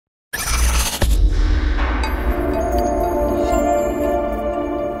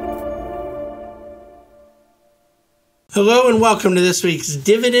Hello and welcome to this week's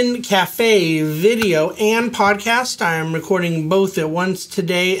Dividend Cafe video and podcast. I am recording both at once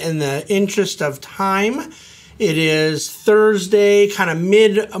today in the interest of time. It is Thursday, kind of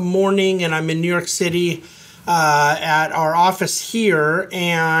mid-morning, and I'm in New York City at our office here,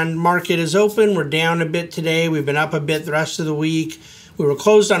 and market is open. We're down a bit today. We've been up a bit the rest of the week. We were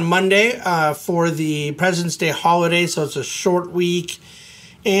closed on Monday for the President's Day holiday, so it's a short week.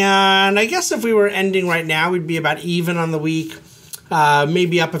 And I guess if we were ending right now, we'd be about even on the week,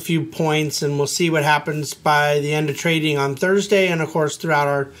 maybe up a few points, and we'll see what happens by the end of trading on Thursday and, of course, throughout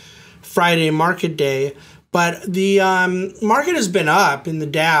our Friday market day. But the market has been up in the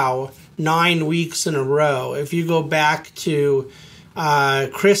Dow 9 weeks in a row. If you go back to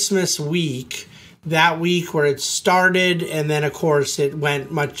Christmas week, that week where it started, and then, of course, it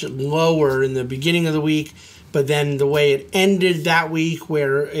went much lower in the beginning of the week. But then the way it ended that week,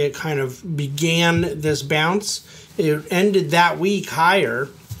 where it kind of began this bounce, it ended that week higher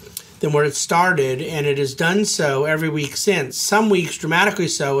than where it started, and it has done so every week since. Some weeks dramatically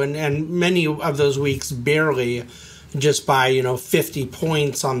so, and many of those weeks barely, just by 50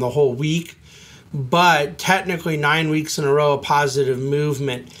 points on the whole week. But technically 9 weeks in a row of positive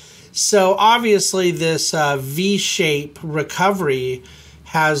movement. So obviously this V-shape recovery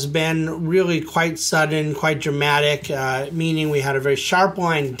has been really quite sudden, quite dramatic, meaning we had a very sharp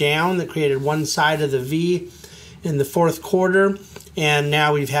line down that created one side of the V in the fourth quarter, and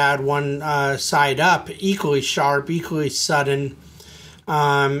now we've had one side up, equally sharp, equally sudden.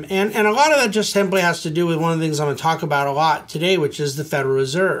 And a lot of that just simply has to do with one of the things I'm going to talk about a lot today, which is the Federal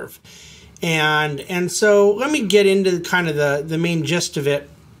Reserve. And so let me get into kind of the main gist of it.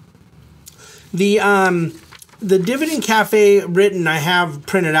 The Dividend Cafe written I have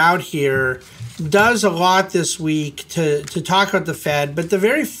printed out here does a lot this week to talk about the Fed, but the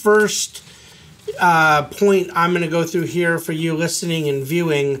very first point I'm going to go through here for you listening and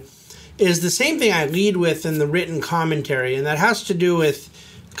viewing is the same thing I lead with in the written commentary, and that has to do with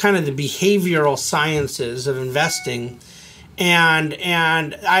kind of the behavioral sciences of investing. And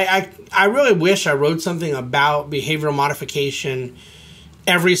I really wish I wrote something about behavioral modification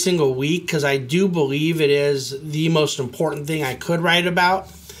every single week, because I do believe it is the most important thing I could write about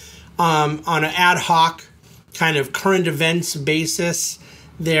on an ad hoc kind of current events basis.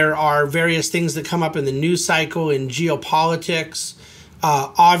 There are various things that come up in the news cycle in geopolitics,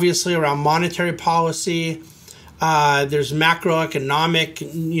 obviously around monetary policy. There's macroeconomic,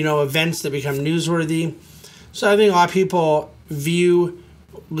 events that become newsworthy. So I think a lot of people view,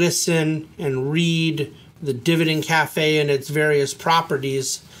 listen, and read the Dividend Cafe and its various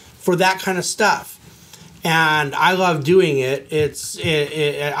properties for that kind of stuff. And I love doing it.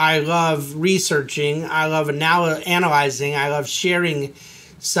 I love researching. I love analyzing. I love sharing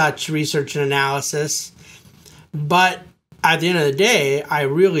such research and analysis. But at the end of the day, I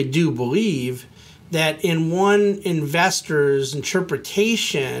really do believe that in one investor's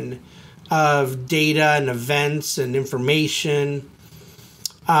interpretation of data and events and information,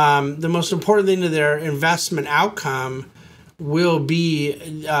 the most important thing to their investment outcome will be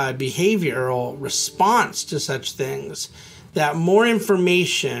behavioral response to such things. That more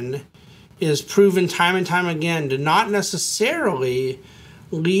information is proven time and time again to not necessarily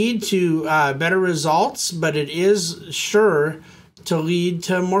lead to better results, but it is sure to lead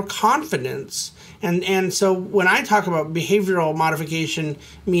to more confidence. And so when I talk about behavioral modification,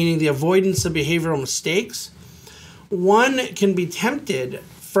 meaning the avoidance of behavioral mistakes, one can be tempted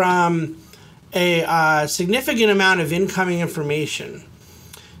from a significant amount of incoming information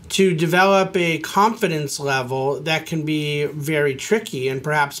to develop a confidence level that can be very tricky and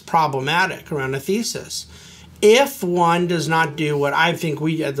perhaps problematic around a thesis, if one does not do what I think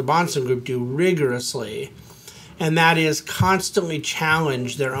we at the Bahnsen Group do rigorously, and that is constantly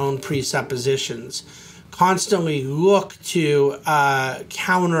challenge their own presuppositions, constantly look to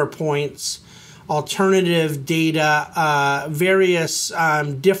counterpoints, alternative data, various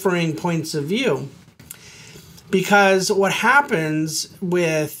differing points of view. Because what happens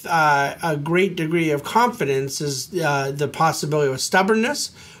with a great degree of confidence is the possibility of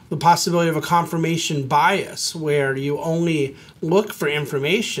stubbornness, the possibility of a confirmation bias, where you only look for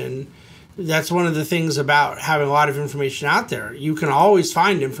information. That's one of the things about having a lot of information out there. You can always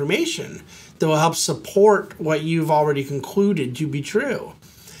find information that will help support what you've already concluded to be true.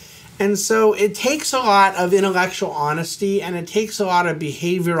 And so it takes a lot of intellectual honesty, and it takes a lot of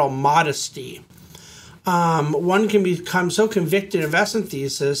behavioral modesty. One can become so convicted in investment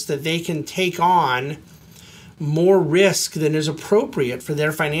thesis that they can take on more risk than is appropriate for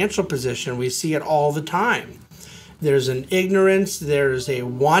their financial position. We see it all the time. There's an ignorance. There's a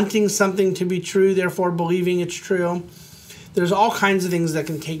wanting something to be true, therefore believing it's true. There's all kinds of things that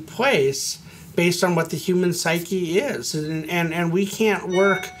can take place based on what the human psyche is. And we can't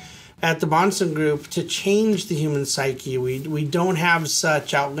work at the Bahnsen Group to change the human psyche. We don't have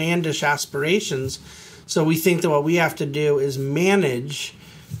such outlandish aspirations. So we think that what we have to do is manage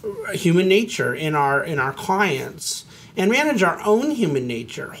human nature in our clients and manage our own human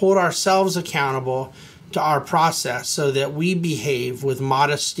nature, hold ourselves accountable to our process so that we behave with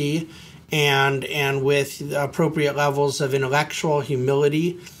modesty and with appropriate levels of intellectual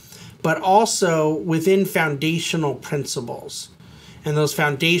humility, but also within foundational principles. And those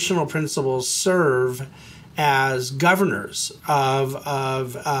foundational principles serve as governors of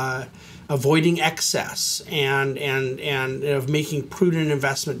avoiding excess and of making prudent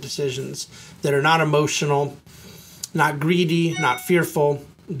investment decisions that are not emotional, not greedy, not fearful,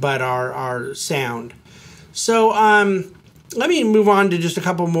 but are sound. So let me move on to just a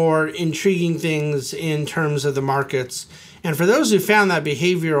couple more intriguing things in terms of the markets. And for those who found that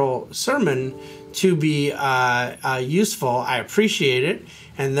behavioral sermon to be useful, I appreciate it.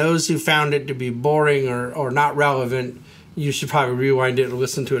 And those who found it to be boring or not relevant, you should probably rewind it and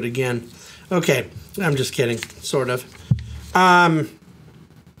listen to it again. Okay, I'm just kidding, sort of.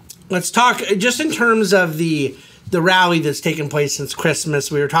 Let's talk just in terms of the rally that's taken place since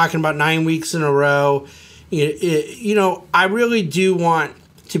Christmas. We were talking about 9 weeks in a row. You know, I really do want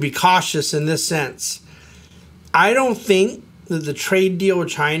to be cautious in this sense. I don't think that the trade deal with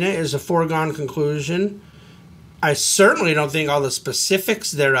China is a foregone conclusion. I certainly don't think all the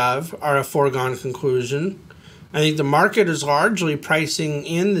specifics thereof are a foregone conclusion. I think the market is largely pricing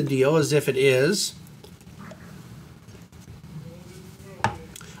in the deal as if it is.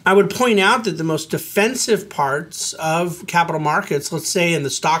 I would point out that the most defensive parts of capital markets, let's say in the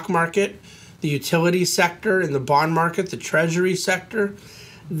stock market, the utility sector, in the bond market, the treasury sector,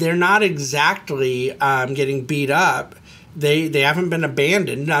 they're not exactly getting beat up. They haven't been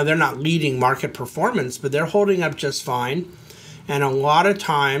abandoned. Now, they're not leading market performance, but they're holding up just fine. And a lot of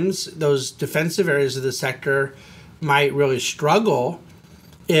times, those defensive areas of the sector might really struggle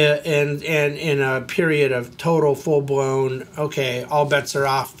in a period of total, full-blown, okay, all bets are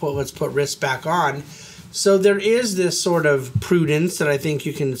off, let's put risk back on. So there is this sort of prudence that I think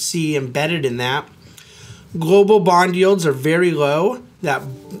you can see embedded in that. Global bond yields are very low. That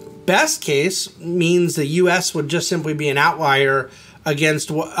best case means the U.S. would just simply be an outlier against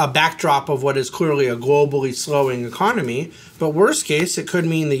a backdrop of what is clearly a globally slowing economy. But worst case, it could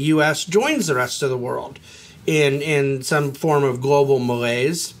mean the U.S. joins the rest of the world in some form of global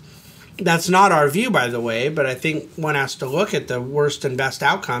malaise. That's not our view, by the way, but I think one has to look at the worst and best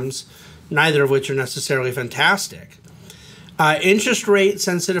outcomes, neither of which are necessarily fantastic. Interest rate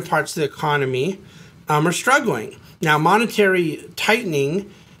sensitive parts of the economy are struggling. Now, monetary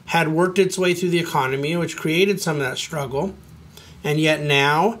tightening had worked its way through the economy, which created some of that struggle. And yet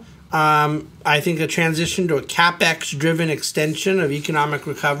now, I think the transition to a CapEx-driven extension of economic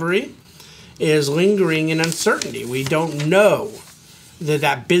recovery is lingering in uncertainty. We don't know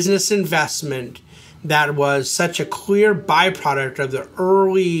that business investment that was such a clear byproduct of the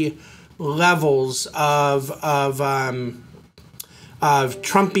early levels of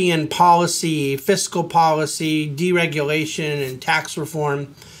Trumpian policy, fiscal policy, deregulation, and tax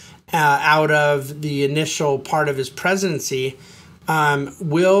reform out of the initial part of his presidency.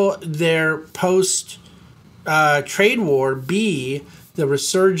 Will their post-trade war be the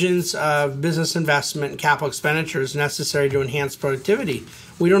resurgence of business investment and capital expenditures necessary to enhance productivity?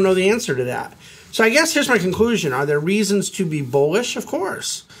 We don't know the answer to that. So I guess here's my conclusion. Are there reasons to be bullish? Of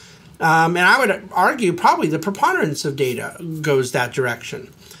course. And I would argue probably the preponderance of data goes that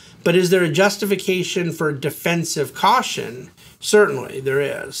direction. But is there a justification for defensive caution? Certainly there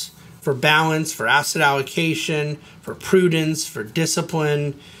is. For balance, for asset allocation, for prudence, for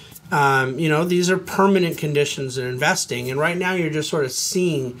discipline. These are permanent conditions in investing. And right now you're just sort of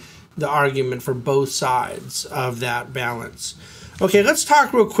seeing the argument for both sides of that balance. Okay, let's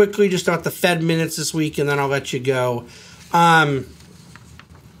talk real quickly just about the Fed minutes this week, and then I'll let you go. The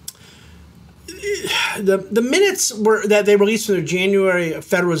minutes that they released from their January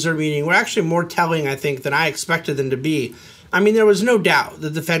Federal Reserve meeting were actually more telling, I think, than I expected them to be. I mean, there was no doubt that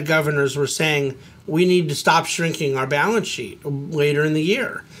the Fed governors were saying we need to stop shrinking our balance sheet later in the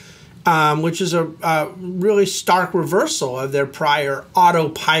year, which is a really stark reversal of their prior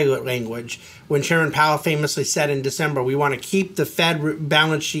autopilot language when Chairman Powell famously said in December, we want to keep the Fed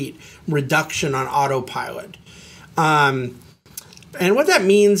balance sheet reduction on autopilot. And what that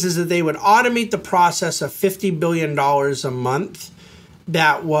means is that they would automate the process of $50 billion a month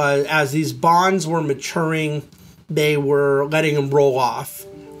that was, as these bonds were maturing, they were letting them roll off,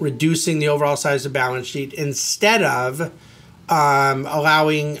 reducing the overall size of the balance sheet instead of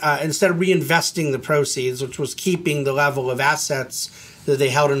instead of reinvesting the proceeds, which was keeping the level of assets that they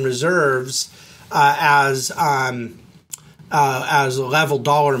held in reserves as a level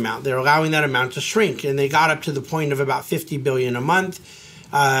dollar amount. They're allowing that amount to shrink, and they got up to the point of about $50 billion a month,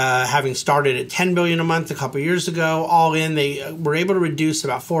 having started at $10 billion a month a couple years ago. All in, they were able to reduce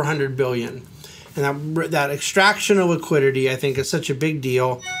about $400 billion. And that extraction of liquidity, I think, is such a big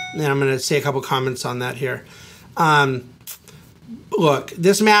deal. And I'm going to say a couple comments on that here. Look,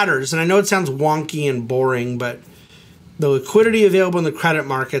 this matters, and I know it sounds wonky and boring, but the liquidity available in the credit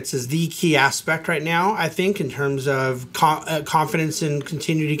markets is the key aspect right now, I think, in terms of confidence in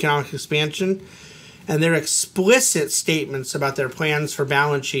continued economic expansion. And their explicit statements about their plans for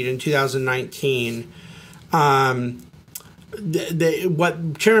balance sheet in 2019, what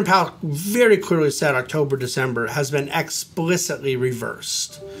Chairman Powell very clearly said October, December, has been explicitly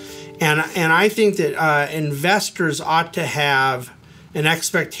reversed. And I think that investors ought to have an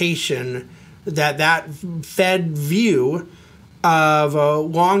expectation that Fed view of a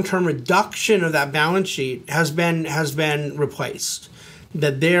long-term reduction of that balance sheet has been replaced.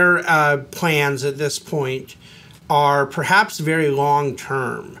 That their plans at this point are perhaps very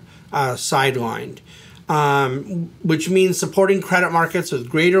long-term, sidelined, which means supporting credit markets with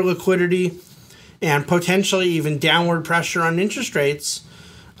greater liquidity and potentially even downward pressure on interest rates,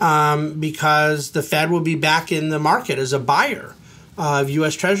 because the Fed will be back in the market as a buyer of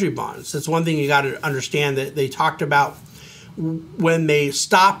U.S. Treasury bonds. That's one thing you got to understand, that they talked about when they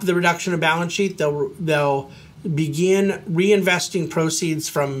stop the reduction of balance sheet, they'll begin reinvesting proceeds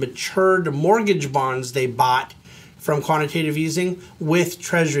from matured mortgage bonds they bought from quantitative easing with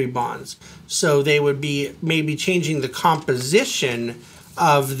Treasury bonds. So they would be maybe changing the composition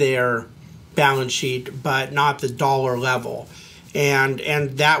of their balance sheet, but not the dollar level. And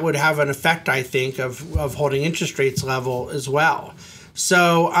that would have an effect, I think, of holding interest rates level as well.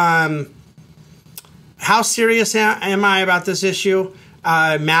 So how serious am I about this issue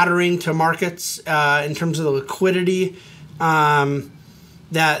mattering to markets in terms of the liquidity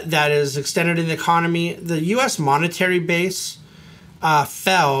that is extended in the economy? The U.S. monetary base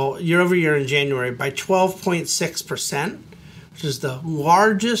fell year over year in January by 12.6%, which is the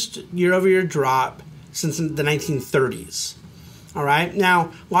largest year-over-year drop since the 1930s. All right.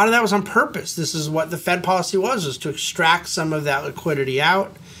 Now, a lot of that was on purpose. This is what the Fed policy was to extract some of that liquidity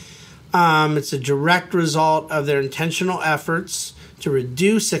out. It's a direct result of their intentional efforts to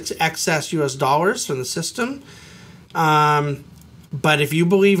reduce excess U.S. dollars from the system. But if you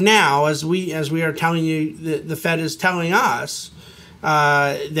believe now, as we are telling you, the Fed is telling us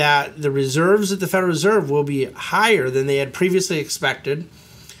that the reserves at the Federal Reserve will be higher than they had previously expected,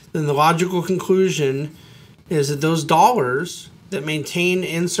 then the logical conclusion is that those dollars that maintain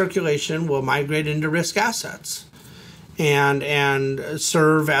in circulation will migrate into risk assets and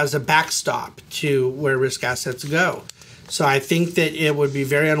serve as a backstop to where risk assets go. So I think that it would be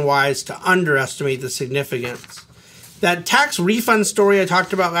very unwise to underestimate the significance. That tax refund story I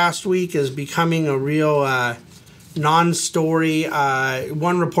talked about last week is becoming a real non-story.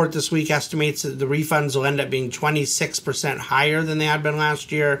 One report this week estimates that the refunds will end up being 26% higher than they had been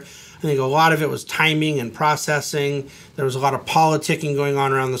last year. I think a lot of it was timing and processing. There was a lot of politicking going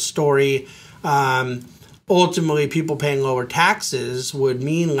on around the story. Ultimately, people paying lower taxes would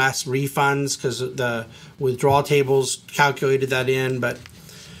mean less refunds because the withdrawal tables calculated that in, but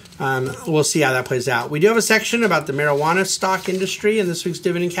we'll see how that plays out. We do have a section about the marijuana stock industry in this week's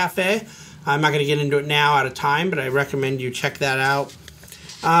Dividend Cafe. I'm not going to get into it now out of time, but I recommend you check that out.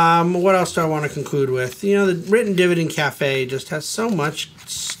 What else do I want to conclude with? You know, the Written Dividend Cafe just has so much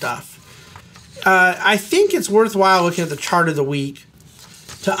stuff. I think it's worthwhile looking at the chart of the week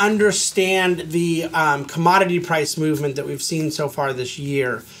to understand the commodity price movement that we've seen so far this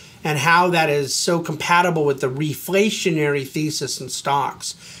year and how that is so compatible with the reflationary thesis in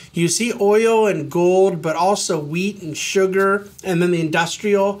stocks. You see oil and gold, but also wheat and sugar, and then the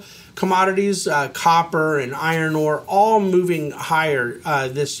industrial commodities, copper and iron ore, all moving higher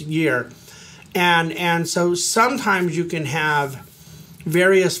this year. And so sometimes you can have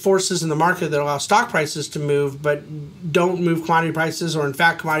various forces in the market that allow stock prices to move, but don't move commodity prices, or in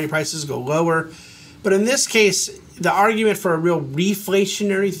fact, commodity prices go lower. But in this case, the argument for a real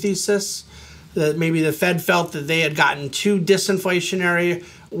reflationary thesis, that maybe the Fed felt that they had gotten too disinflationary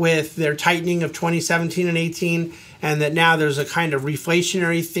with their tightening of 2017 and 18, and that now there's a kind of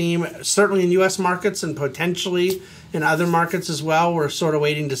reflationary theme, certainly in U.S. markets and potentially in other markets as well. We're sort of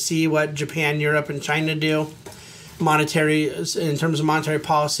waiting to see what Japan, Europe, and China do in terms of monetary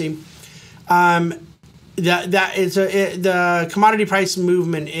policy. the commodity price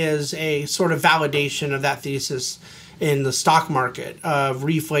movement is a sort of validation of that thesis in the stock market of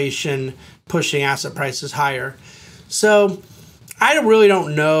reflation pushing asset prices higher. So I really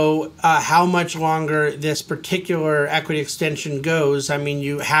don't know how much longer this particular equity extension goes. I mean,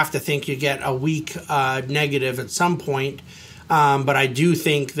 you have to think you get a week negative at some point. But I do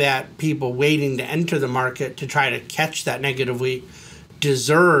think that people waiting to enter the market to try to catch that negative week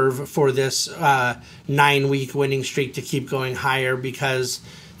deserve for this 9-week winning streak to keep going higher, because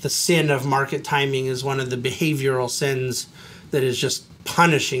the sin of market timing is one of the behavioral sins that is just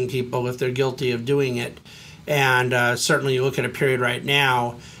punishing people if they're guilty of doing it. And certainly you look at a period right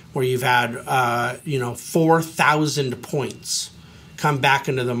now where you've had 4,000 points come back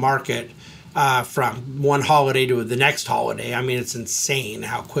into the market from one holiday to the next holiday. I mean, it's insane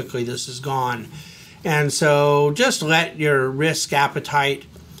how quickly this has gone. And so just let your risk appetite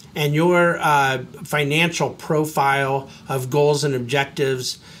and your financial profile of goals and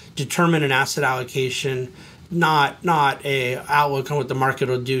objectives determine an asset allocation, not a outlook on what the market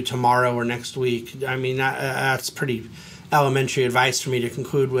will do tomorrow or next week. I mean, that's pretty elementary advice for me to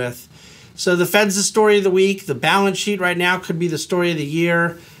conclude with. So the Fed's the story of the week. The balance sheet right now could be the story of the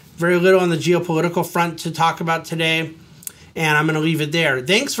year. Very little on the geopolitical front to talk about today. And I'm going to leave it there.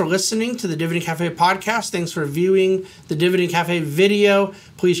 Thanks for listening to the Dividend Cafe podcast. Thanks for viewing the Dividend Cafe video.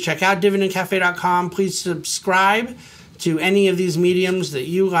 Please check out dividendcafe.com. Please subscribe to any of these mediums that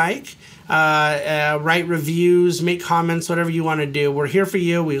you like. Write reviews, make comments, whatever you want to do. We're here for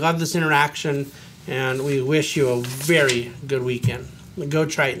you. We love this interaction, and we wish you a very good weekend. Go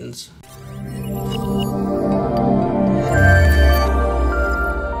Tritons.